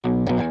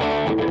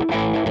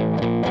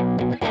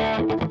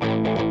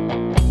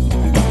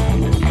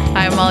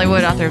Molly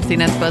Wood, author of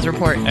CNet's Buzz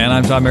Report. And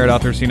I'm Tom Merritt,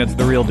 author of CNet's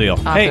The Real Deal.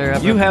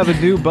 You have a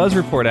new Buzz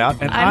Report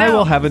out, and I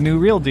will have a new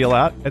Real Deal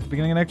out at the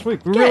beginning of next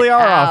week. We really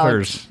are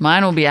authors.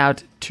 Mine will be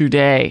out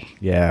today.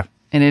 Yeah.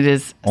 And it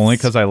is... Only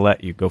because I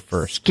let you go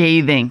first.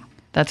 Scathing.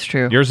 That's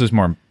true. Yours is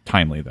more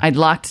timely, though. I'd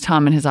locked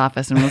Tom in his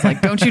office and was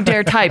like, don't you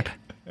dare type.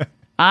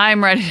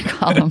 I'm ready to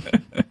call him.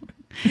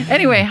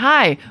 Anyway,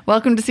 hi.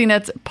 Welcome to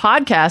CNet's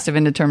podcast of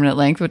indeterminate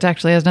length, which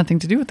actually has nothing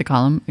to do with the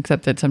column,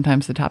 except that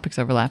sometimes the topics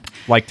overlap.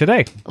 Like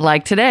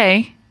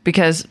today,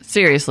 because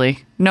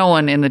seriously, no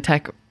one in the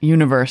tech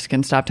universe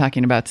can stop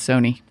talking about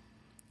Sony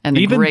and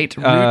the great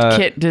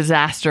rootkit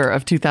disaster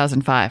of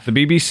 2005. The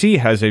BBC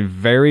has a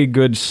very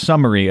good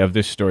summary of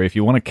this story. If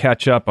you want to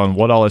catch up on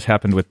what all has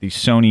happened with the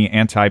Sony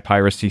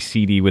anti-piracy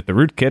CD with the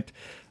rootkit,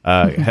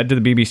 head to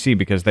the BBC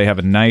because they have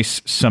a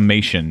nice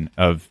summation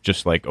of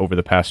just like over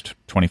the past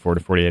 24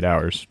 to 48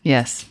 hours.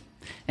 Yes.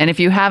 And if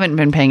you haven't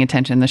been paying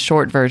attention, the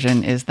short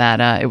version is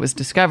that it was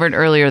discovered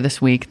earlier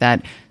this week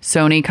that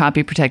Sony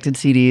copy-protected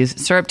CDs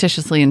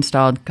surreptitiously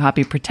installed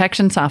copy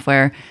protection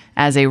software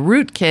as a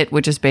rootkit,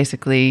 which is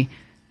basically,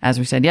 as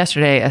we said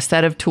yesterday, a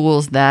set of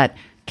tools that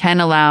can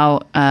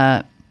allow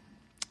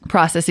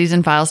processes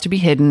and files to be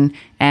hidden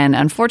and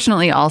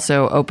unfortunately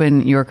also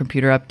open your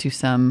computer up to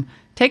some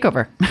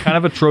takeover. Kind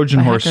of a Trojan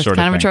horse sort of thing.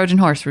 Kind of a Trojan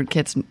horse.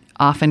 Rootkits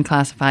often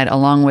classified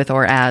along with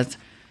or as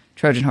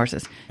Trojan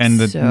horses. And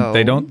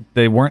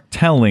they weren't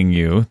telling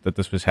you that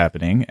this was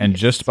happening, and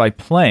just by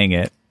playing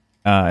it,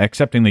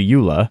 accepting the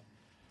EULA,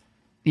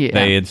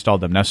 they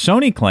installed them. Now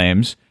Sony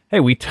claims, hey,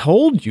 we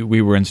told you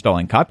we were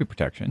installing copy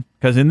protection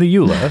because in the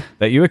EULA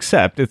that you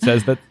accept, it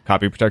says that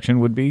copy protection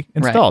would be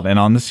installed. Right. And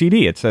on the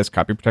CD, it says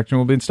copy protection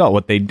will be installed.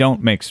 What they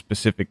don't make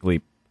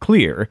specifically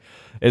clear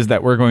is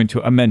that we're going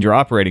to amend your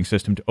operating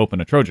system to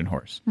open a Trojan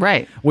horse.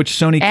 Right. Which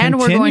Sony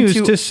continues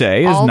to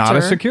say is not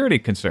a security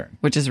concern.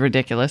 Which is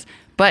ridiculous.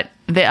 But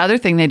the other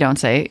thing they don't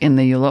say in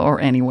the EULA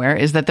or anywhere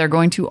is that they're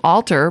going to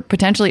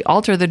potentially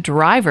alter the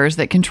drivers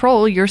that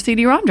control your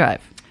CD-ROM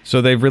drive.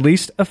 So they've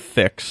released a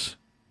fix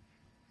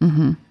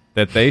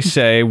that they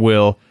say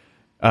will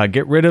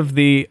get rid of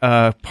the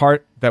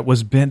part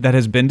that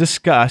has been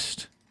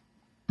discussed,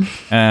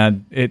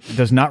 and it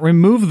does not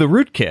remove the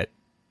rootkit.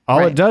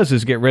 All it does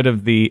is get rid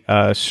of the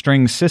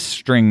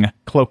sys-string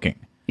cloaking.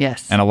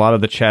 Yes. And a lot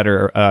of the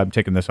chatter, I'm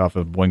taking this off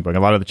of Boing Boing, a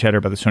lot of the chatter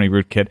about the Sony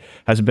rootkit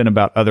has been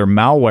about other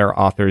malware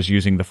authors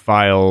using the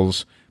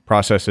files,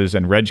 processes,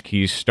 and reg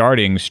keys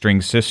starting string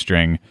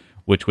sys-string,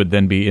 which would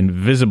then be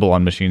invisible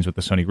on machines with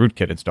the Sony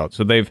rootkit installed.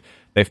 So they've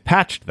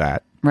patched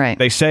that. Right.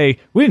 They say,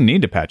 we didn't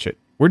need to patch it.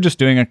 We're just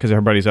doing it because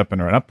everybody's up in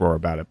an uproar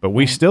about it. But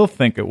we still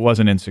think it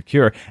wasn't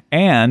insecure.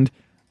 And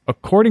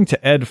according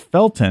to Ed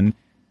Felton,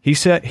 he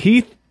said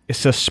he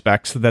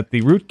suspects that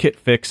the rootkit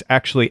fix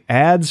actually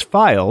adds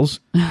files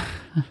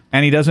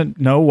and he doesn't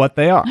know what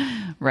they are.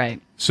 Right.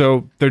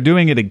 So they're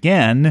doing it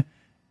again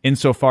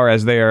insofar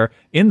as they are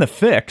in the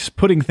fix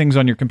putting things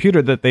on your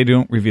computer that they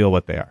don't reveal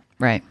what they are.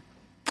 Right.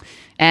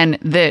 And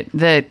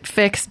the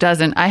fix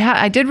doesn't...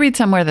 I did read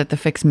somewhere that the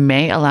fix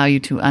may allow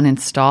you to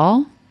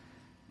uninstall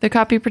the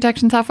copy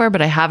protection software,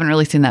 but I haven't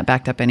really seen that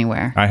backed up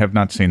anywhere. I have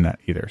not seen that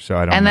either, so I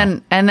don't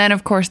know. And then,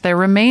 of course, there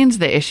remains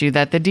the issue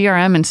that the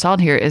DRM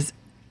installed here is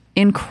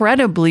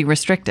incredibly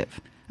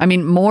restrictive. I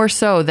mean, more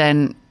so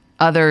than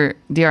other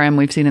DRM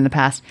we've seen in the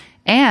past.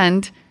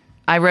 And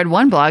I read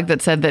one blog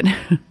that said that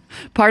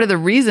part of the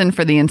reason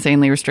for the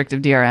insanely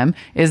restrictive DRM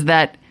is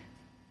that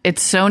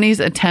it's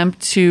Sony's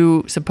attempt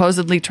to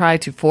supposedly try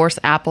to force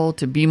Apple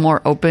to be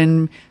more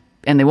open,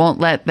 and they won't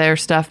let their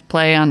stuff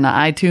play on the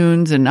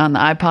iTunes and on the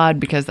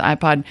iPod because the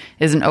iPod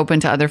isn't open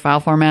to other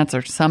file formats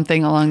or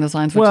something along those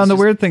lines. Well, and the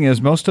weird thing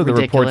is most of the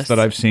reports that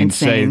I've seen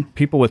say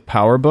people with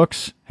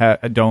PowerBooks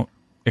don't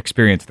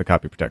experience the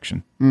copy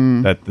protection.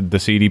 That the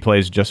CD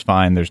plays just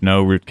fine. There's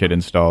no rootkit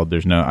installed.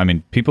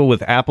 People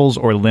with Apples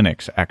or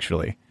Linux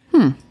actually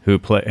who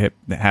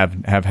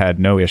have had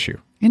no issue.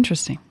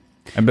 Interesting.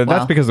 But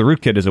that's because the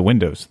rootkit is a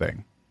Windows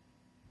thing.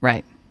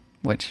 Right.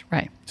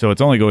 So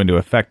it's only going to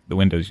affect the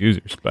Windows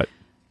users. But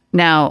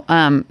now,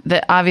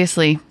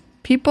 obviously,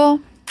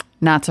 people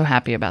not so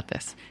happy about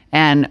this.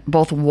 And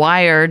both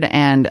Wired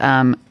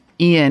and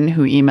Ian,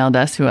 who emailed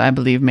us, who I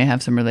believe may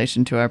have some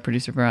relation to our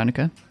producer,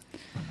 Veronica,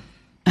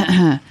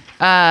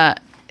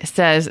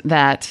 says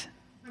that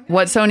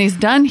what Sony's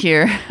done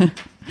here,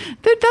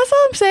 that's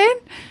all I'm saying,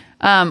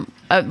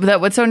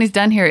 that what Sony's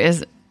done here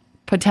is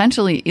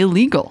potentially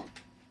illegal.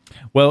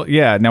 Well,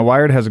 yeah. Now,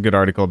 Wired has a good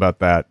article about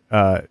that.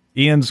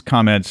 Ian's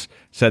comments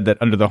said that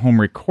under the Home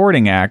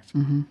Recording Act,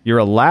 you're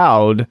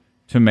allowed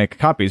to make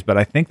copies, but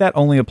I think that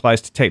only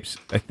applies to tapes.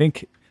 I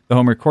think the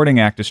Home Recording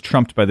Act is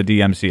trumped by the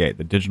DMCA,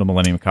 the Digital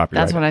Millennium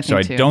Copyright That's what I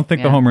think, So I don't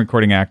think the Home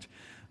Recording Act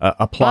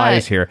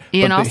applies here.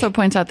 Ian also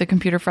points out the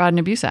Computer Fraud and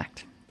Abuse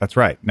Act. That's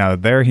right. Now,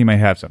 there he might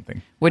have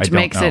something. Which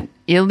makes it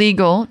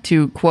illegal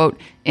to, quote,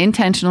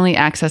 intentionally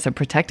access a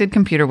protected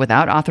computer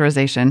without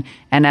authorization,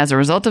 and as a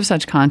result of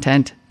such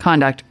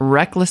conduct,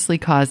 recklessly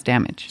cause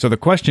damage. So the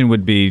question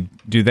would be,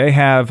 do they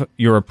have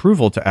your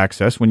approval to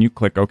access when you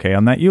click OK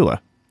on that EULA?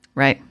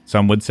 Right.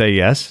 Some would say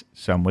yes.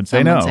 Some would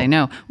say no. Would say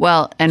no.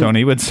 Well, and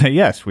Sony would say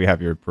yes. We have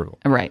your approval.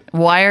 Right.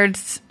 Wired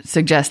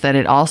suggests that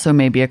it also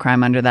may be a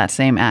crime under that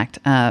same act,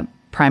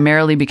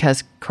 primarily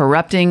because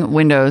corrupting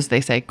Windows. They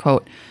say,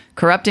 quote,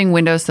 corrupting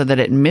Windows so that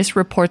it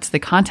misreports the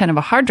content of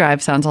a hard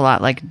drive sounds a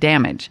lot like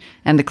damage.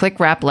 And the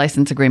click-wrap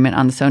license agreement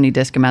on the Sony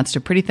disk amounts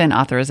to pretty thin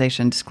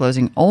authorization,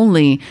 disclosing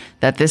only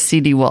that this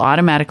CD will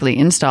automatically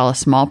install a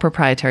small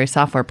proprietary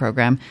software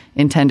program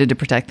intended to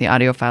protect the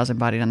audio files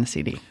embodied on the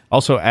CD.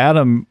 Also,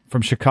 Adam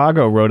from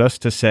Chicago wrote us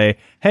to say,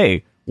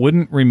 hey,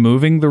 wouldn't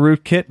removing the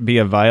rootkit be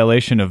a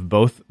violation of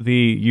both the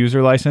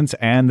user license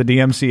and the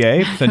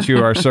DMCA since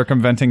you are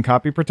circumventing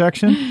copy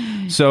protection?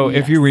 So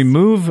if you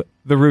remove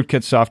the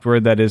rootkit software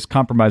that is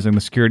compromising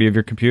the security of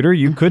your computer,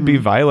 you could be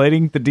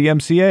violating the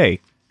DMCA.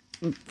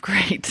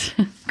 Great.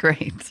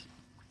 Great.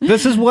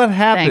 This is what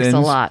happens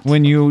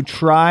when you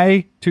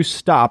try to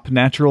stop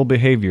natural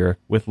behavior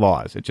with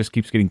laws. It just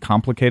keeps getting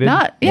complicated,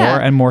 more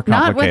and more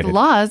complicated. Not with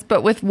laws,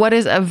 but with what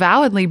is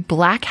avowedly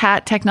black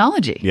hat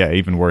technology. Yeah,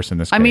 even worse in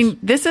this case. I mean,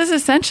 this is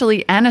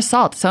essentially an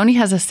assault. Sony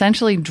has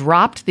essentially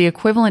dropped the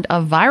equivalent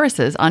of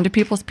viruses onto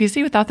people's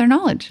PC without their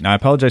knowledge. Now, I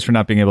apologize for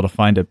not being able to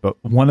find it, but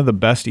one of the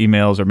best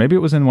emails, or maybe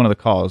it was in one of the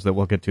calls that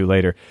we'll get to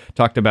later,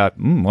 talked about,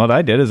 what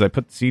I did is I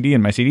put the CD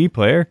in my CD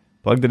player,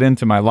 plugged it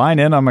into my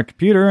line-in on my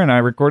computer, and I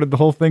recorded the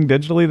whole thing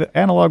digitally the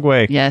analog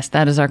way. Yes,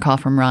 that is our call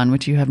from Ron,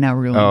 which you have now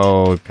ruined.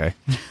 Oh, okay.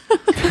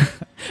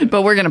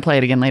 But we're going to play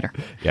it again later.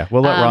 Yeah,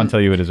 we'll let Ron tell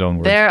you in his own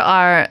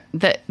words.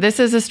 This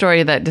is a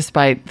story that,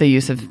 despite the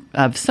use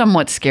of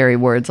somewhat scary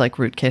words like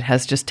rootkit,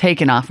 has just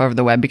taken off over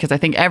the web, because I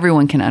think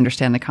everyone can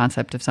understand the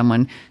concept of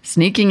someone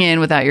sneaking in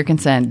without your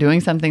consent,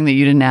 doing something that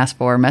you didn't ask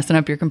for, messing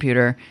up your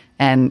computer,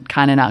 and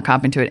kind of not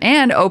copping to it,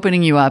 and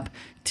opening you up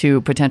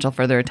to potential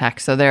further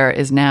attacks. So there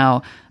is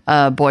now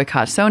a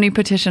boycott Sony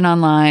petition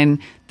online.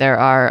 There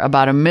are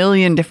about 1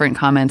 million different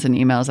comments and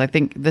emails. I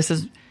think this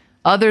is,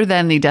 other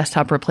than the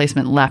desktop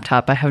replacement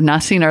laptop, I have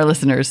not seen our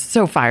listeners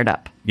so fired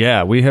up.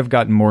 Yeah, we have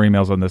gotten more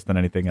emails on this than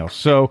anything else.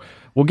 So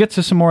we'll get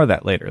to some more of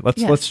that later.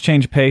 Let's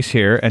change pace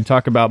here and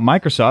talk about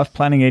Microsoft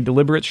planning a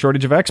deliberate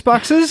shortage of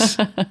Xboxes.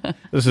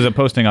 This is a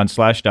posting on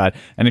Slashdot.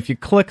 And if you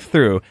click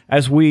through,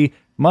 as we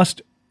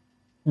must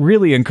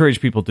really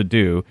encourage people to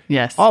do,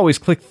 always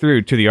click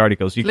through to the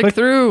articles. You click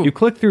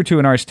through to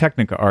an Ars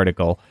Technica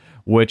article,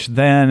 which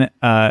then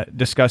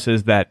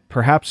discusses that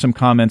perhaps some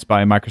comments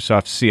by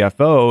Microsoft's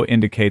CFO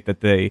indicate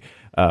that the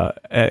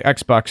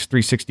Xbox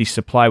 360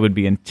 supply would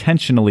be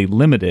intentionally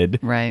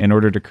limited in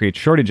order to create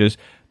shortages.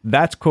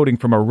 That's quoting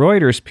from a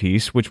Reuters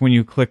piece, which when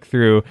you click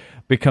through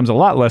becomes a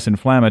lot less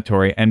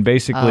inflammatory and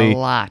basically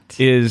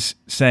is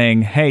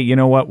saying, hey, you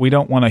know what? We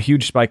don't want a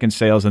huge spike in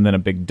sales and then a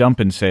big dump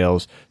in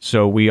sales.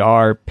 So we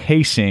are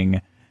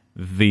pacing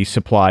the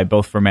supply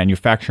both for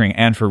manufacturing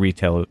and for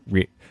retail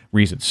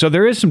reasons. So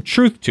there is some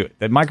truth to it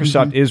that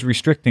Microsoft is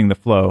restricting the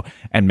flow,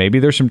 and maybe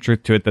there's some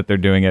truth to it that they're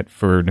doing it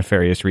for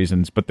nefarious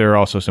reasons, but there are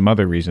also some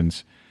other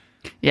reasons.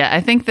 Yeah, I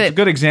think that it's a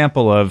good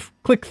example of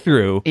click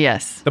through.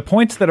 Yes. The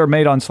points that are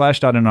made on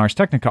Slashdot and Ars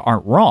Technica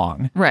aren't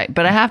wrong. Right,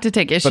 but I have to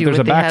take issue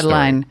with the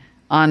headline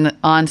on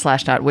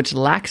Slashdot, which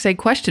lacks a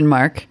question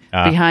mark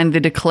behind the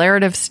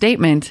declarative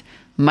statement,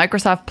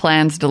 Microsoft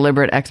plans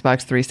deliberate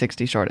Xbox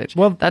 360 shortage.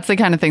 Well, that's the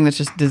kind of thing that's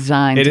just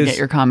designed to get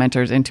your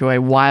commenters into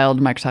a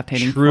wild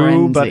Microsoft-hating frenzy.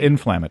 True, but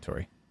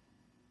inflammatory.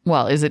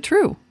 Well, is it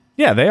true?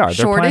 Yeah, they are.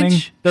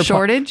 Shortage?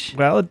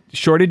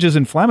 Shortage is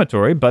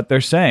inflammatory, but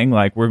they're saying,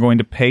 like, we're going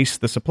to pace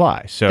the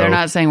supply. So they're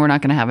not saying we're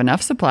not going to have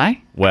enough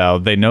supply. Well,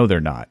 they know they're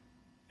not.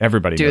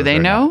 Everybody knows they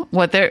know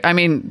what they're... I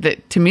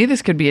mean, to me,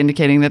 this could be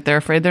indicating that they're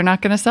afraid they're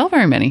not going to sell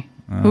very many.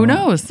 Who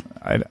knows?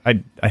 I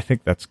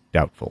think that's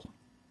doubtful.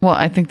 Well,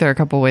 I think there are a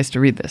couple ways to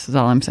read this, is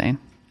all I'm saying.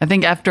 I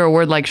think after a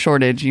word like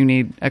shortage, you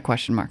need a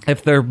question mark.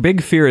 If their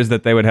big fear is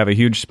that they would have a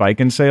huge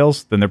spike in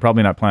sales, then they're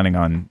probably not planning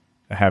on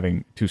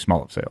having too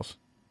small of sales.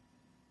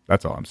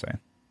 That's all I'm saying.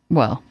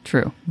 Well,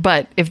 true.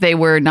 But if they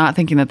were not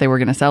thinking that they were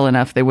going to sell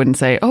enough, they wouldn't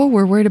say, oh,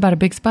 we're worried about a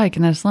big spike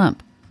and then a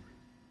slump.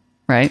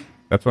 Right?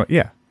 That's what,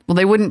 yeah. Well,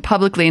 they wouldn't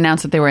publicly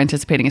announce that they were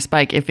anticipating a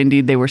spike if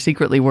indeed they were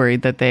secretly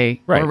worried that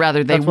they, or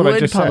rather they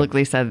would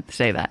publicly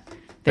say that.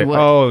 They would.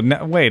 Oh,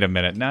 no, wait a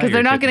minute. Because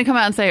they're not going to come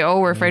out and say, oh,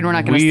 we're afraid we're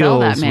not going to sell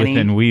that many. Wheels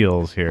within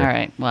wheels here. All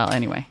right. Well,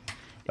 anyway.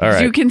 All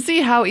right. You can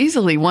see how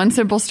easily one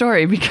simple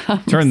story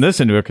becomes. Turn this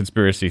into a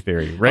conspiracy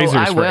theory.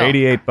 Razors for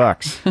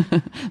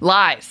 $88.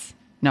 Lies.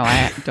 No,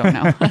 I don't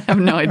know. I have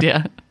no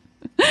idea.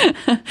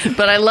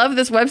 But I love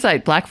this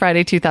website, Black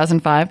Friday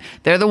 2005.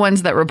 They're the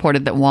ones that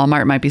reported that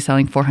Walmart might be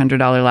selling $400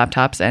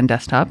 laptops and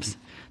desktops,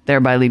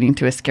 thereby leading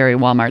to a scary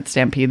Walmart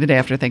stampede the day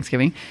after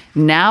Thanksgiving.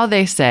 Now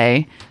they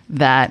say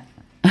that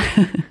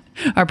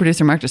our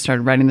producer Mark just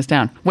started writing this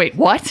down. Wait,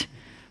 what?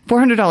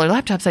 $400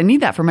 laptops? I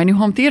need that for my new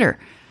home theater.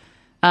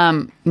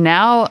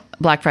 Now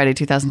Black Friday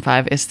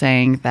 2005 is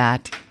saying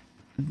that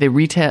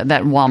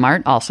that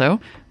Walmart also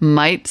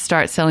might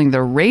start selling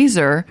the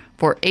Razor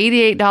for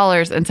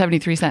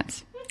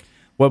 $88.73.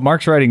 What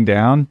Mark's writing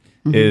down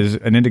is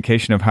an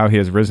indication of how he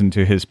has risen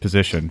to his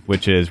position,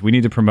 which is we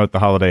need to promote the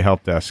holiday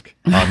help desk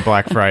on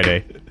Black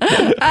Friday.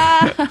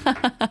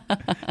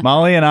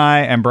 Molly and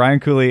I and Brian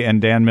Cooley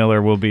and Dan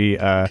Miller will be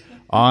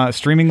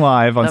streaming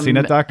live on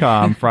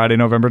CNet.com Friday,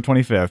 November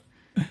 25th.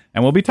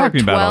 And we'll be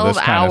talking about all this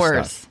kind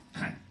of stuff.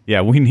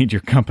 Yeah, we need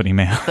your company,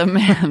 man.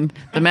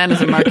 The man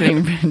is a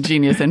marketing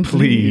genius, and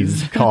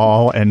please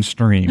call and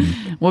stream.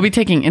 We'll be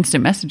taking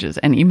instant messages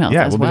and emails.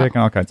 Yeah, we'll be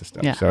taking all kinds of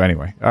stuff. Yeah. So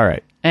anyway, all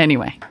right.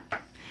 Anyway,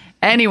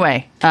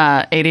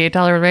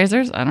 $88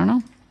 razors. I don't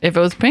know. If it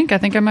was pink, I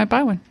think I might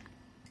buy one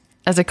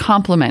as a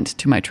compliment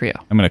to my trio.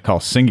 I'm going to call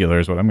Singular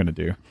is what I'm going to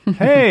do.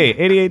 Hey,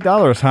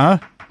 $88, huh?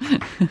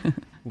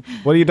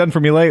 What have you done for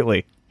me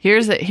lately?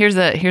 Here's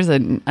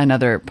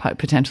another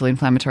potentially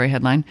inflammatory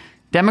headline.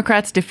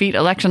 Democrats defeat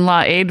election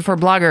law aid for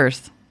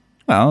bloggers.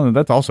 Well,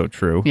 that's also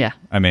true. Yeah.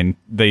 I mean,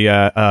 the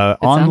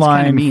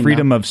Online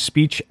Freedom of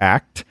Speech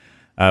Act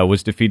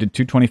was defeated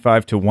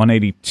 225 to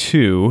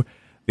 182.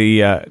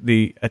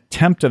 The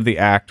attempt of the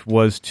act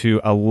was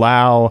to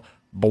allow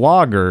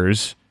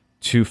bloggers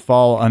to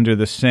fall under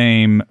the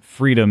same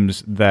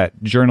freedoms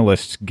that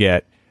journalists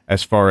get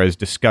as far as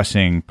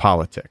discussing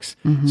politics.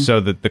 Mm-hmm. So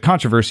the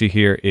controversy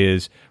here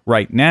is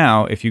right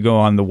now, if you go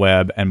on the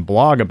web and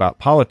blog about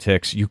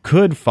politics, you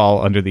could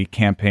fall under the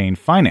campaign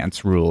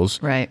finance rules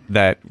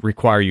that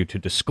require you to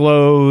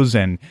disclose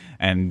and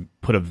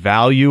put a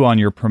value on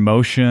your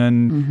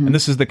promotion. Mm-hmm. And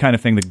this is the kind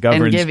of thing that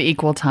governs... And give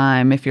equal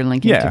time if you're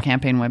linking to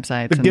campaign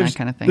websites and that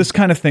kind of thing. This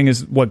kind of thing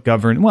is what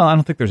governs... Well, I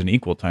don't think there's an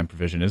equal time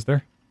provision, is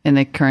there? In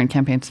the current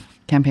campaign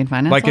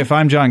finance Like law? If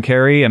I'm John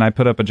Kerry and I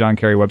put up a John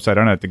Kerry website, I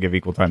don't have to give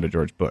equal time to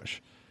George Bush.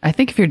 I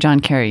think if you're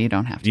John Kerry, you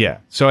don't have to. Yeah.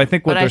 So I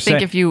think what they're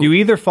saying, you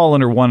either fall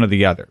under one or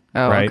the other,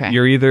 right? Okay.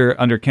 You're either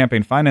under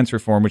campaign finance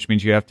reform, which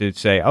means you have to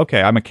say,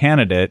 okay, I'm a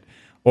candidate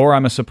or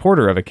I'm a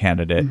supporter of a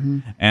candidate,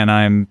 and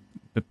I'm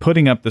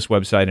putting up this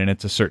website and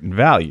it's a certain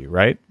value,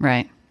 right?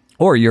 Right.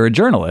 Or you're a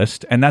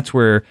journalist, and that's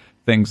where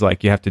things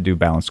like you have to do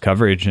balanced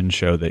coverage and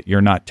show that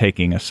you're not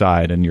taking a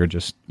side and you're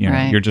just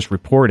you're just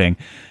reporting.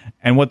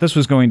 And what this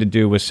was going to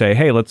do was say,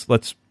 hey,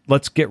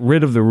 let's get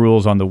rid of the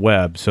rules on the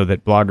web so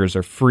that bloggers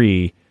are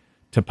free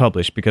to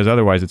publish, because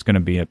otherwise it's going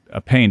to be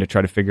a pain to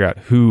try to figure out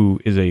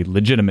who is a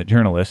legitimate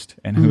journalist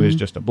and who is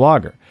just a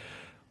blogger.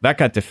 That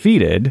got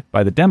defeated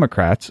by the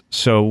Democrats.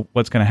 So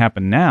what's going to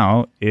happen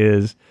now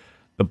is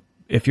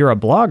if you're a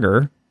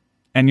blogger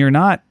and you're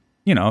not,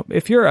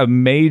 if you're a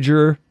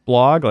major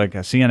blog, like a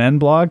CNN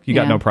blog, you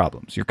got no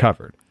problems. You're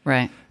covered.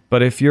 Right.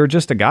 But if you're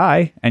just a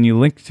guy and you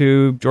link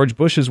to George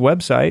Bush's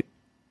website,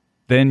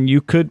 then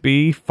you could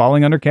be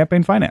falling under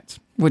campaign finance.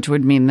 Which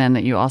would mean then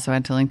that you also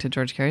had to link to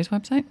George Kerry's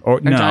website? Or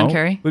no, John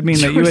Kerry? Would mean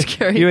that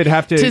you would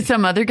have to... To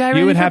some other guy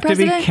running for president?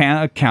 You would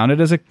have to be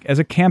counted as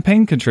a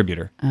campaign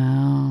contributor.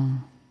 Oh.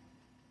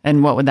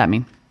 And what would that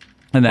mean?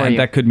 And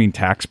that could mean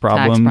tax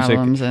problems. It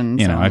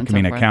could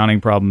mean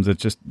accounting problems.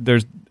 It's just,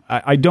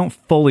 I don't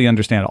fully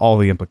understand all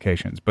the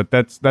implications, but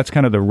that's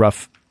kind of the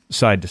rough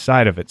side to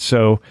side of it.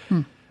 So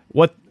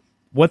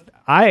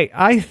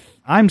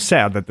I'm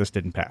sad that this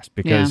didn't pass,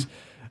 because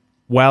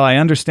while I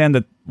understand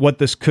that what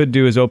this could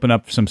do is open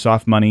up some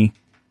soft money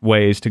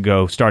ways to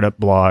go start up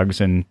blogs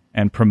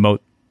and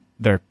promote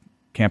their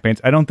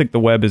campaigns, I don't think the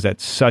web is at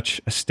such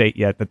a state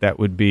yet that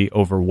would be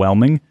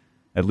overwhelming,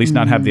 at least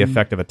not have the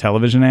effect of a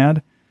television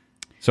ad.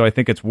 So I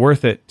think it's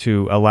worth it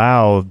to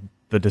allow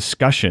the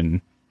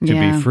discussion to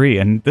be free.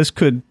 And this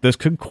could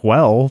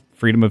quell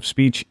freedom of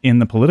speech in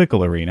the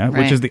political arena,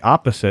 which is the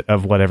opposite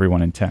of what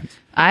everyone intends.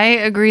 I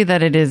agree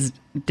that it is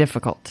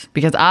difficult,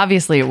 because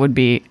obviously it would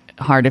be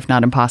hard, if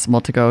not impossible,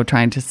 to go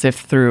trying to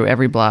sift through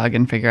every blog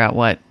and figure out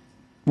what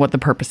the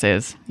purpose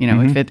is,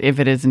 if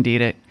it is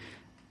indeed it.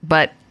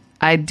 But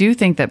I do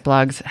think that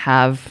blogs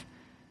have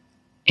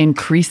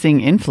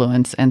increasing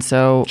influence, and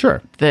so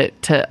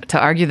that to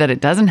argue that it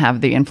doesn't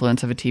have the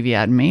influence of a TV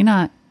ad may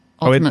not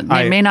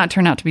ultimately may not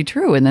turn out to be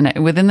true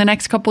within the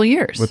next couple of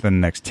years. Within the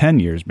next 10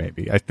 years,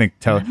 maybe. I think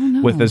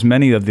with as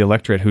many of the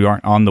electorate who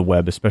aren't on the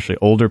web, especially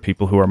older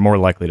people who are more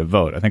likely to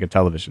vote, I think a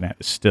television ad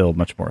is still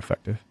much more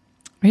effective.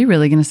 Are you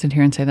really going to sit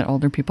here and say that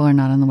older people are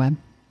not on the web?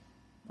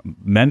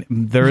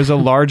 There is a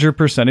larger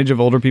percentage of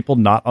older people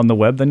not on the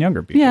web than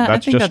younger people. Yeah, I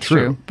think that's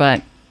true.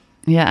 But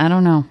I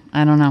don't know.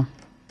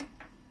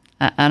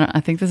 I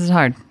think this is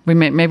hard.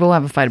 Maybe we'll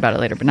have a fight about it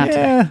later, but not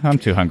today. Yeah, I'm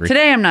too hungry.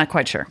 Today, I'm not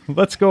quite sure.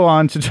 Let's go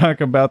on to talk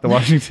about the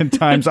Washington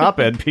Times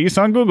op-ed piece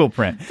on Google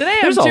Print. Today,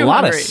 there's I'm too a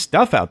lot hungry. of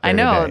stuff out there. I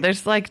know. Today.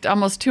 There's like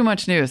almost too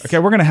much news. Okay,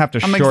 we're gonna have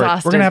to short.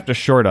 Exhausted. We're gonna have to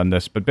short on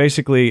this, but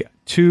basically,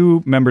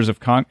 two members of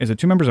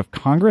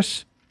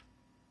Congress?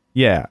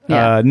 Yeah.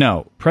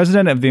 No.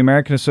 President of the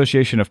American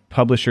Association of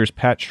Publishers,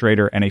 Pat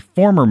Schrader, and a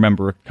former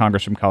member of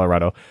Congress from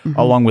Colorado,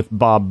 along with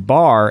Bob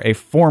Barr, a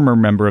former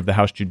member of the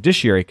House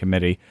Judiciary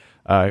Committee,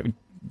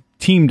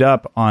 teamed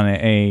up on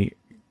a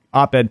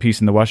op-ed piece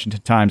in the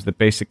Washington Times that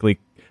basically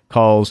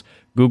calls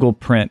Google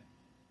Print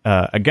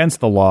against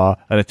the law,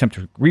 an attempt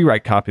to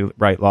rewrite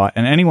copyright law,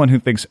 and anyone who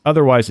thinks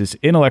otherwise is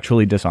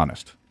intellectually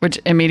dishonest. Which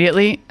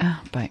immediately,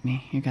 bite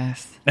me, you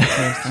guys.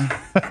 Seriously.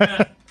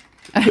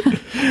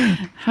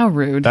 How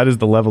rude. That is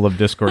the level of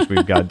discourse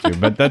we've got to.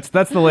 But that's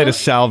the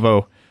latest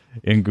salvo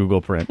in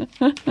Google Print.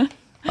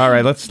 All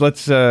right, let's run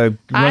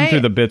through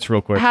the bits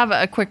real quick. I have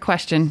a quick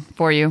question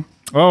for you.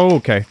 Oh,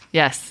 okay.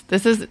 Yes,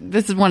 this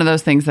is one of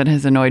those things that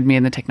has annoyed me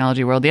in the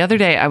technology world. The other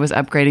day, I was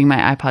upgrading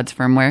my iPod's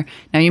firmware.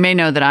 Now, you may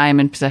know that I am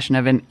in possession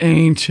of an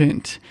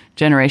ancient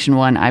Generation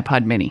 1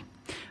 iPod mini.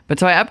 But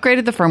so I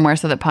upgraded the firmware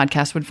so that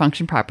podcasts would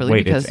function properly.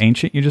 Wait, it's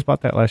ancient? You just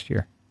bought that last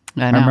year.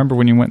 I know. I remember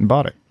when you went and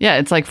bought it. Yeah,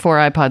 it's like 4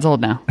 iPods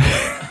old now.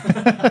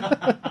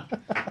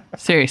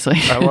 Seriously.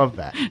 I love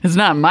that. It's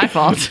not my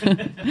fault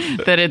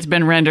that it's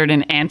been rendered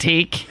an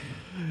antique.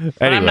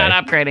 But I'm not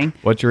upgrading.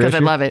 What's your issue?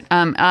 Because I love it.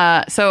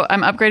 So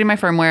I'm upgrading my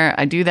firmware.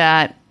 I do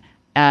that.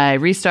 I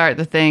restart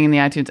the thing in the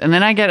iTunes. And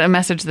then I get a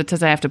message that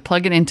says I have to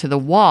plug it into the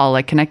wall,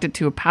 like connect it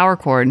to a power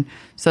cord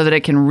so that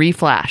it can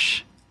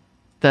reflash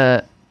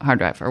the hard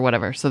drive or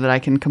whatever, so that I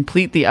can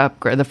complete the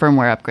upgrade, the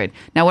firmware upgrade.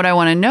 Now, what I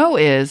want to know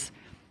is,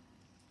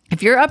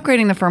 if you're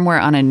upgrading the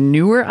firmware on a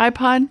newer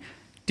iPod,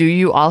 do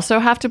you also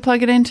have to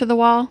plug it into the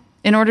wall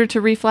in order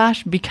to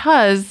reflash?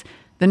 Because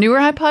the newer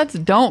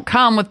iPods don't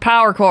come with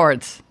power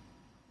cords.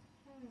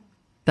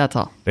 That's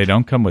all. They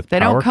don't come with power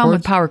cords? They don't come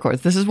with power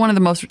cords. This is one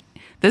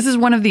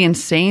of the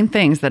insane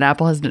things that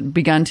Apple has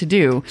begun to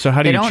do. So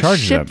how do you charge them? They don't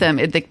ship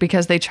them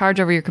because they charge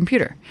over your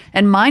computer.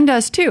 And mine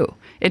does too.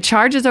 It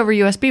charges over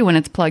USB when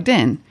it's plugged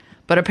in.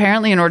 But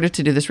apparently in order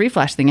to do this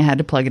reflash thing, I had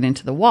to plug it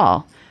into the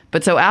wall.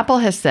 But so Apple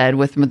has said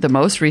with the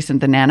most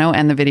recent, the Nano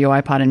and the Video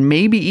iPod, and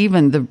maybe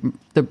even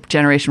the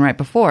generation right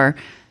before,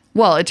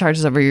 well, it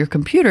charges over your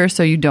computer,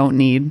 so you don't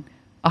need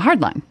a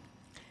hard line.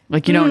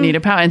 Like you don't need a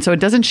power. And so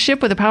it doesn't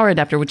ship with a power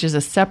adapter, which is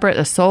a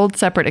sold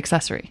separate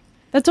accessory.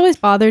 That's always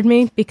bothered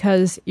me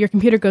because your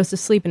computer goes to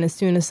sleep and as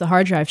soon as the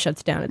hard drive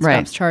shuts down, it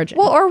stops charging.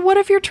 Well, or what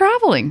if you're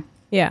traveling?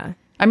 Yeah.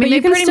 I mean, but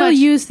you can still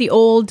use the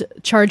old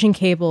charging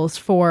cables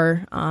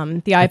for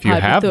the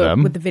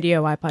iPod with the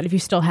video iPod if you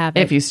still have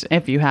it.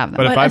 If you have them.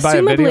 But if I buy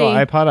a video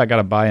iPod, I got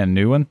to buy a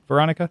new one,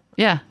 Veronica?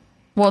 Yeah.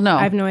 Well, no.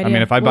 I have no idea. I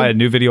mean, if I buy a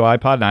new video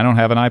iPod and I don't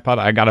have an iPod,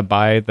 I got to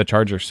buy the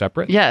charger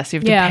separate? Yes, you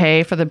have to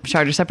pay for the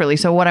charger separately.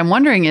 So what I'm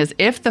wondering is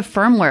if the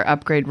firmware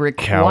upgrade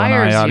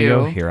requires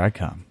Audio, here I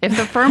come. If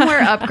the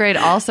firmware upgrade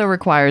also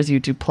requires you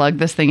to plug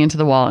this thing into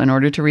the wall in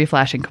order to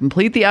reflash and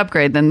complete the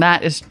upgrade, then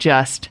that is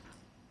just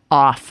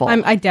awful.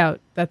 I doubt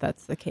that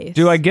that's the case.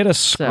 Do I get a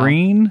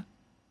screen?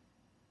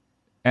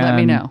 Let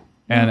me know.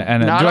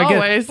 And Not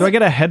always. Do I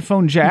get a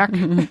headphone jack,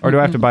 or do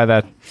I have to buy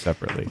that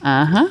separately?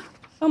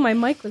 Oh, my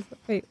mic was...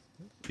 Wait.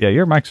 Yeah,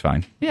 your mic's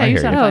fine. Yeah, you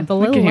sound fine. The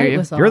little light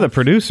was off. You're the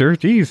producer.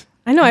 Jeez.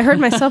 I know. I heard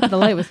myself, but the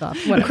light was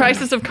off. Whatever.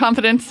 Crisis of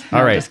confidence.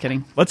 All right. Just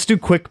kidding. Let's do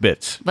quick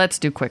bits. Let's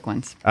do quick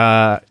ones.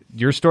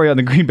 Your story on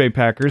the Green Bay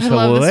Packers, I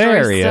hilarious. love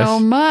the story so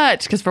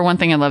much. Because for one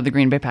thing, I love the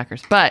Green Bay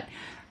Packers. But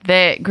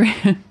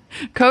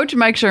Coach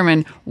Mike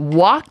Sherman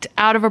walked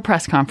out of a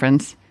press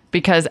conference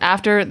because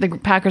after the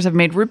Packers have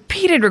made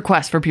repeated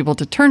requests for people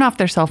to turn off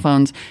their cell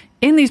phones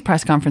in these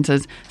press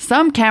conferences,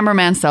 some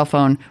cameraman's cell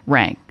phone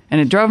rang. And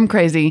it drove him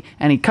crazy,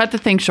 and he cut the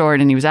thing short,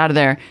 and he was out of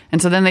there.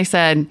 And so then they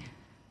said,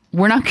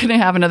 we're not going to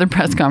have another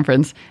press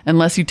conference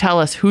unless you tell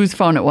us whose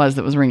phone it was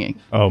that was ringing.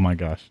 Oh, my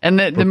gosh. And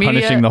the media...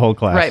 punishing the whole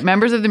class. Right.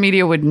 Members of the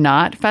media would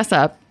not fess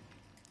up.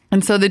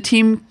 And so the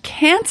team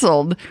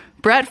canceled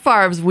Brett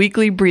Favre's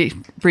weekly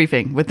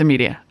briefing with the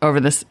media over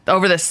this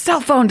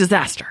cell phone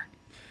disaster.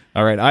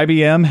 All right.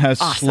 IBM has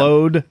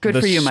slowed... Good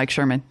for you, Mike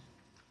Sherman.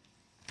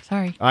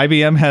 Sorry.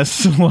 IBM has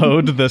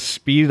slowed the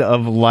speed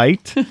of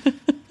light.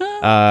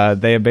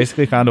 They have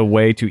basically found a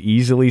way to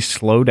easily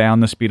slow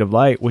down the speed of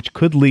light, which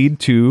could lead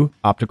to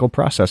optical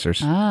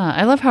processors.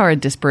 I love how our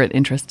disparate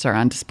interests are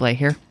on display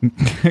here.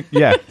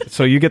 Yeah,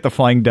 so you get the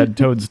Flying Dead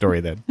Toad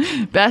story then.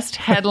 Best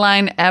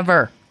headline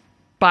ever,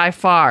 by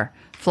far.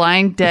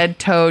 Flying Dead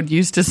Toad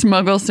used to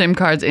smuggle SIM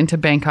cards into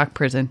Bangkok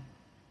prison.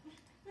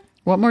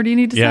 What more do you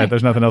need to say? Yeah,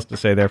 there's nothing else to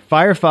say there.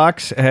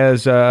 Firefox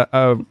has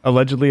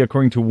allegedly,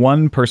 according to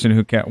one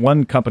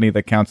company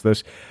that counts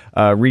this,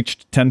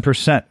 reached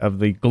 10% of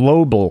the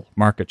global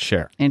market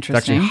share. Interesting.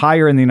 It's actually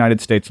higher in the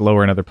United States,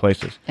 lower in other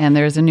places. And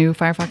there's a new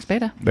Firefox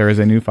beta. There is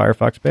a new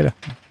Firefox beta.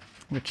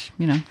 Which,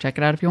 check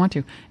it out if you want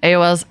to.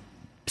 AOL's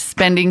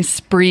spending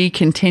spree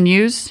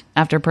continues.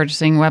 After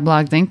purchasing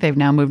Weblogs Inc., they've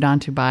now moved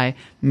on to buy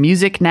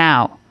Music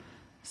Now,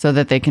 so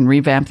that they can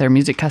revamp their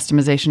music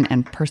customization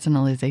and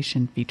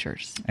personalization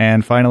features.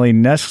 And finally,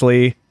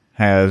 Nestle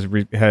has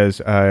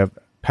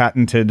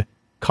patented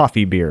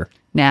coffee beer.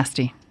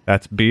 Nasty.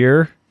 That's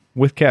beer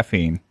with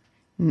caffeine.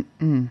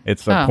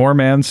 It's a poor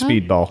man's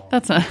speedball.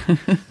 That's a...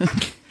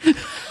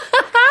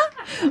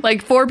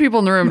 Like 4 people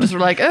in the room just were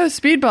like, oh,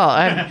 speedball.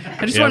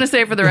 I just want to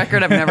say for the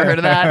record, I've never heard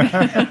of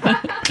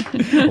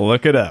that.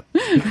 Look it up.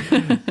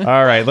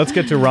 All right, let's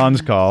get to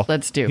Ron's call.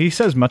 Let's do. He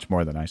says much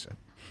more than I said.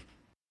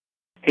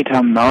 Hey,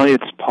 Tom and Melly,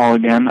 it's Paul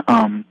again.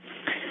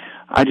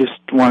 I just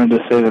wanted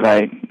to say that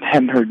I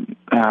hadn't heard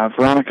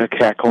Veronica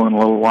cackle in a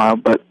little while,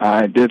 but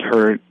I did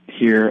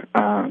hear,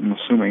 I'm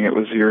assuming it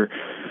was your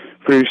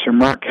producer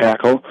Mark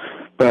cackle,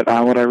 But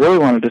what I really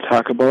wanted to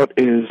talk about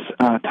is,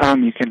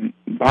 Tom, you can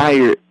buy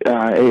your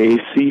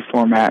AAC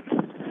format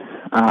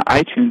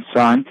iTunes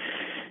song,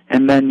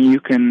 and then you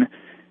can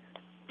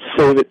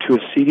save it to a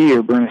CD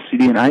or burn a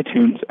CD in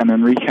iTunes and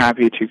then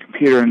recopy it to your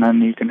computer, and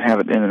then you can have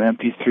it in an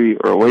MP3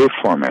 or a WAV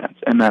format,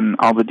 and then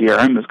all the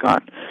DRM is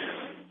gone.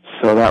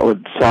 So that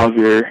would solve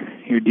your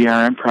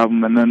DRM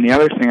problem. And then the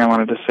other thing I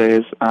wanted to say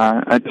is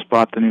I just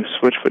bought the new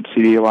Switchfoot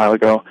CD a while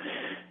ago,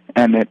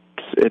 and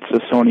it's a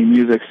Sony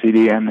Music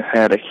CD, and it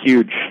had a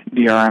huge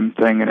DRM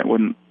thing, and it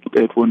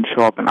wouldn't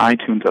show up in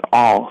iTunes at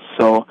all.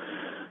 So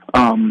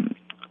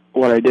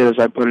what I did is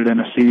I put it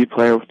in a CD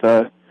player with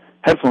a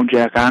headphone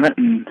jack on it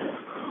and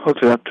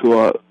hooked it up to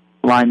a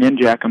line-in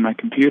jack on my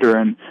computer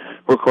and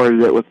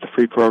recorded it with the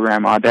free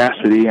program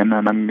Audacity, and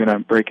then I'm going to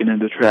break it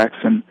into tracks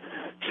and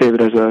save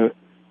it as a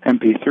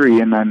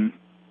MP3 and then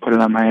put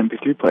it on my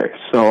MP3 player.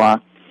 So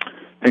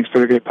thanks for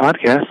the great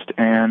podcast,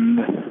 and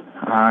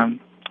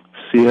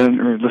see you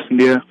or listen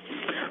to you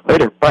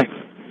later. Bye.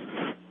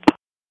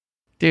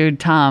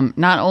 Dude, Tom,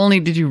 not only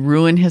did you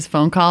ruin his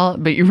phone call,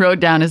 but you wrote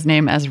down his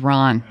name as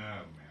Ron.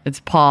 It's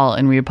Paul,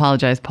 and we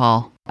apologize,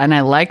 Paul. And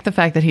I like the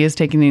fact that he is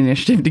taking the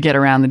initiative to get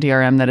around the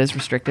DRM that is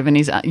restrictive, and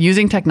he's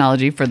using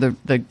technology for the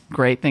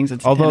great things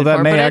it's although that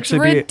for, may but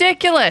actually it's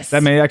ridiculous.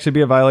 That may actually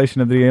be a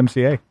violation of the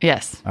AMCA.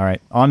 Yes. All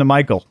right. On to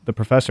Michael, the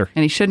professor.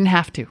 And he shouldn't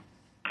have to.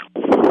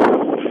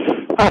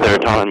 Hi there,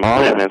 Tom and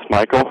Molly. My name's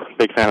Michael.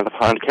 Big fan of the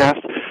podcast.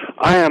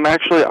 I'm a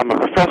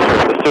professor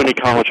at the SUNY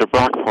College of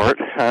Brockport,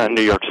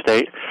 New York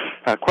State.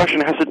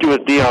 Question has to do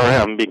with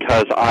DRM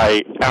because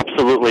I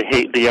absolutely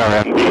hate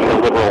DRM, being the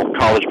liberal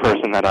college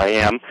person that I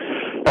am.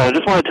 I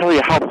just want to tell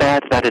you how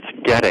bad that it's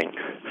getting.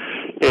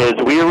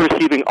 We are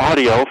receiving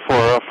audio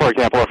for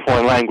example,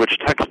 foreign language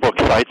textbook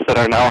sites that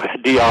are now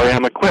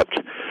DRM equipped,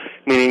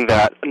 meaning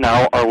that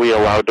now are we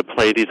allowed to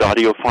play these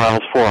audio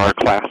files for our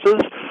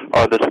classes?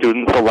 Are the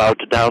students allowed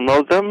to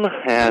download them?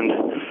 And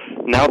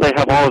now they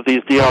have all of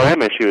these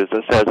DRM issues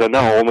that says,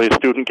 no, only a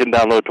student can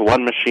download to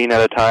one machine at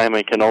a time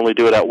and can only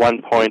do it at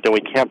one point, and we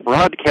can't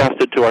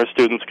broadcast it to our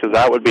students because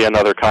that would be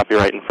another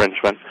copyright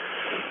infringement.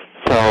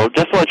 So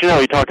just to let you know,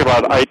 you talk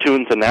about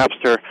iTunes and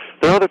Napster.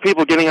 There are other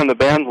people getting on the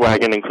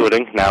bandwagon,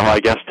 including now,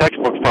 I guess,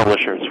 textbook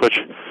publishers, which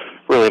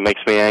really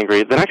makes me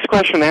angry. The next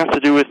question has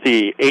to do with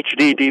the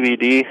HD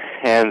DVD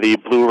and the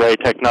Blu-ray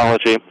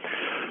technology.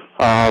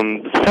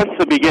 Since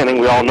the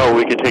beginning, we all know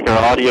we could take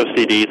our audio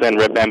CDs and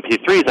rip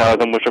MP3s out of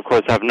them, which of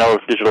course have no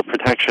digital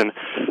protection.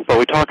 But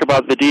we talk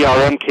about the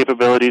DRM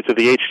capabilities of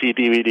the HD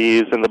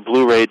DVDs and the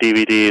Blu-ray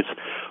DVDs.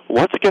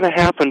 What's going to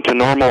happen to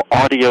normal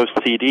audio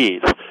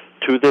CDs?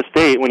 To this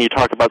date, when you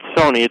talk about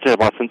Sony, it's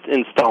about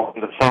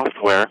installing the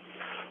software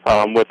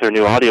with their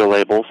new audio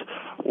labels.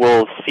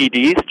 Will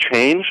CDs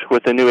change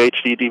with the new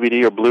HD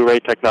DVD or Blu-ray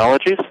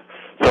technologies?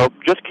 So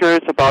just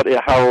curious about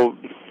how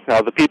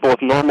the people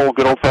with normal,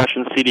 good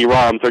old-fashioned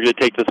CD-ROMs are going to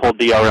take this whole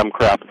DRM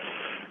crap.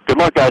 Good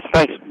luck, guys.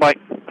 Thanks. Bye.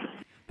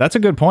 That's a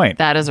good point.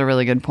 That is a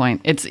really good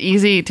point. It's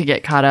easy to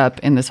get caught up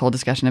in this whole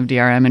discussion of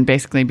DRM and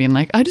basically being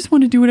like, I just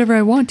want to do whatever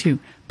I want to.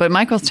 But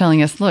Michael's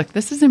telling us, look,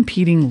 this is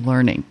impeding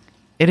learning.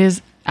 It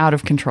is out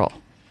of control.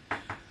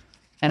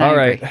 And all I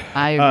right. agree.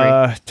 I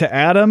agree. To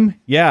Adam,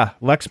 yeah,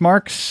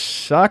 Lexmark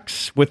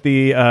sucks with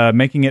the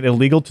making it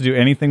illegal to do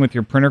anything with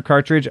your printer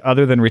cartridge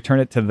other than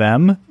return it to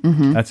them.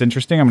 Mm-hmm. That's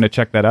interesting. I'm going to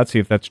check that out, see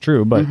if that's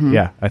true. But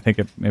yeah, I think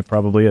it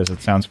probably is.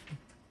 It sounds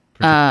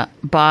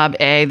Bob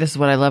A., this is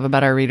what I love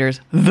about our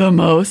readers the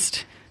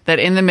most, that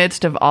in the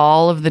midst of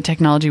all of the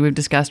technology we've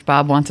discussed,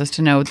 Bob wants us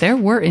to know there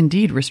were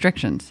indeed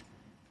restrictions.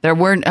 There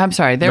were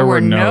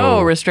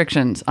no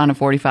restrictions on a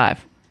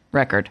 45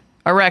 record.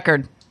 A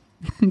record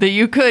that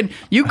you could,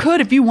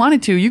 if you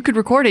wanted to, you could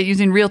record it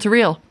using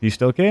reel-to-reel. You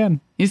still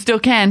can. You still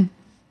can.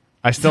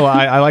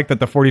 I like that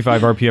the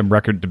 45 RPM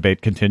record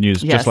debate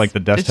continues, just like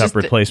the desktop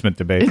replacement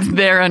debate. It's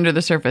there under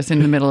the surface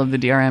in the middle of the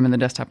DRM and the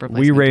desktop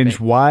replacement We range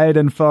debate. wide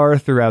and far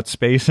throughout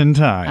space and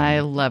time. I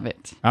love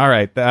it. All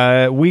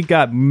right. We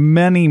got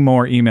many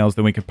more emails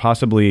than we could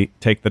possibly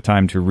take the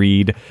time to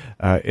read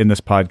in this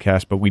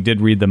podcast, but we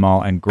did read them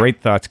all, and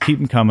great thoughts. Keep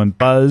them coming.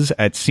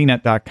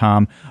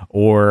 buzz@cnet.com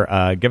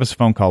or give us a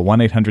phone call,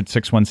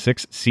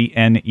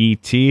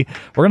 1-800-616-CNET.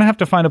 We're going to have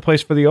to find a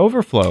place for the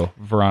overflow,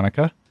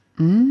 Veronica.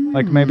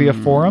 Like maybe a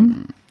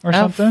forum or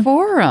something? A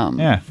forum.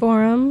 Yeah.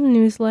 Forum,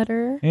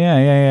 newsletter.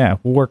 Yeah.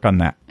 We'll work on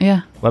that.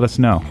 Yeah. Let us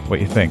know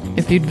what you think.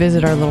 If you'd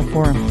visit our little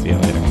forum. See you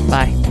later.